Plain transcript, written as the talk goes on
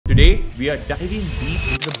Today, we are diving deep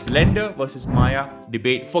into the Blender versus Maya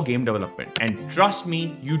debate for game development. And trust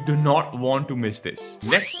me, you do not want to miss this.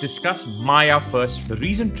 Let's discuss Maya first. The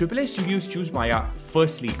reason AAA studios choose Maya,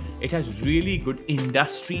 firstly, it has really good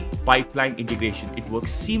industry pipeline integration. It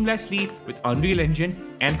works seamlessly with Unreal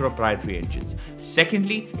Engine and proprietary engines.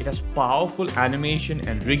 Secondly, it has powerful animation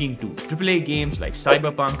and rigging tools. AAA games like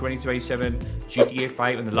Cyberpunk 2077, GTA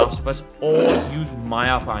 5, and The Last of Us all use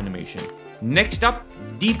Maya for animation. Next up,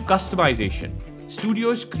 deep customization.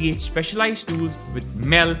 Studios create specialized tools with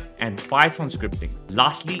Mel and Python scripting.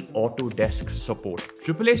 Lastly, Autodesk support.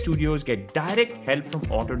 AAA studios get direct help from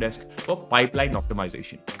Autodesk for pipeline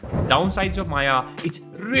optimization. Downsides of Maya, it's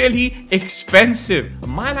really expensive. A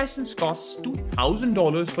Maya license costs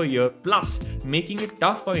 $2,000 per year plus, making it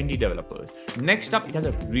tough for indie developers. Next up, it has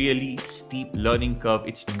a really steep learning curve.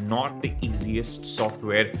 It's not the easiest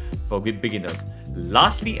software for beginners.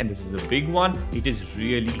 Lastly, and this is a big one, it is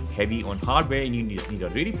really heavy on hardware and you need a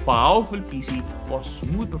really powerful PC for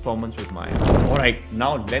smooth performance with Maya. Alright,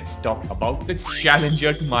 now let's talk about the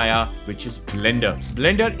challenger to Maya, which is Blender.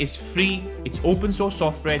 Blender is free, it's open source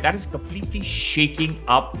software that is completely shaking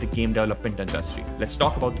up the game development industry. Let's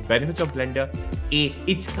talk about the benefits of Blender. A,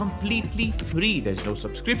 it's completely free. There's no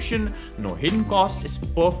subscription, no hidden costs. It's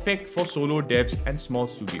perfect for solo devs and small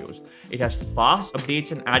studios. It has fast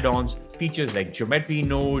updates and add-ons. Features like geometry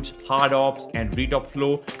nodes, hard ops, and retop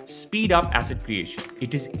flow speed up asset creation.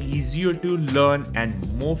 It is easier to learn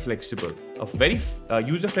and more flexible. A very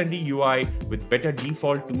user-friendly UI with better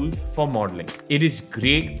default tools for modeling. It is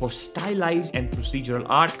great for stylized and procedural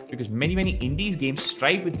art because many indie games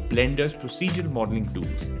strive with Blender's procedural modeling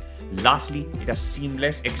tools. Lastly, it has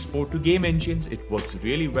seamless export to game engines. It works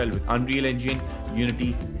really well with Unreal Engine,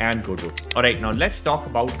 Unity, and Godot. Alright, now let's talk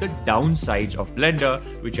about the downsides of Blender,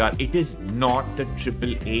 which are it is not the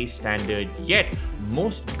AAA standard yet.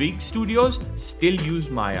 Most big studios still use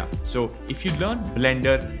Maya. So if you learn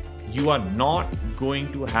Blender, you are not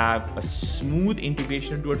going to have a smooth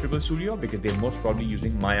integration into a AAA studio because they're most probably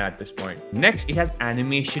using Maya at this point. Next, it has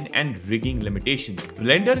animation and rigging limitations.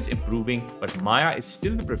 Blender is improving, but Maya is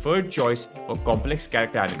still the preferred choice for complex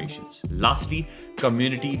character animations. Lastly,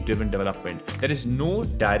 community-driven development. There is no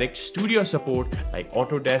direct studio support like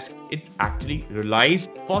Autodesk. It actually relies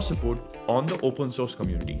for support on the open source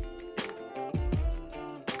community.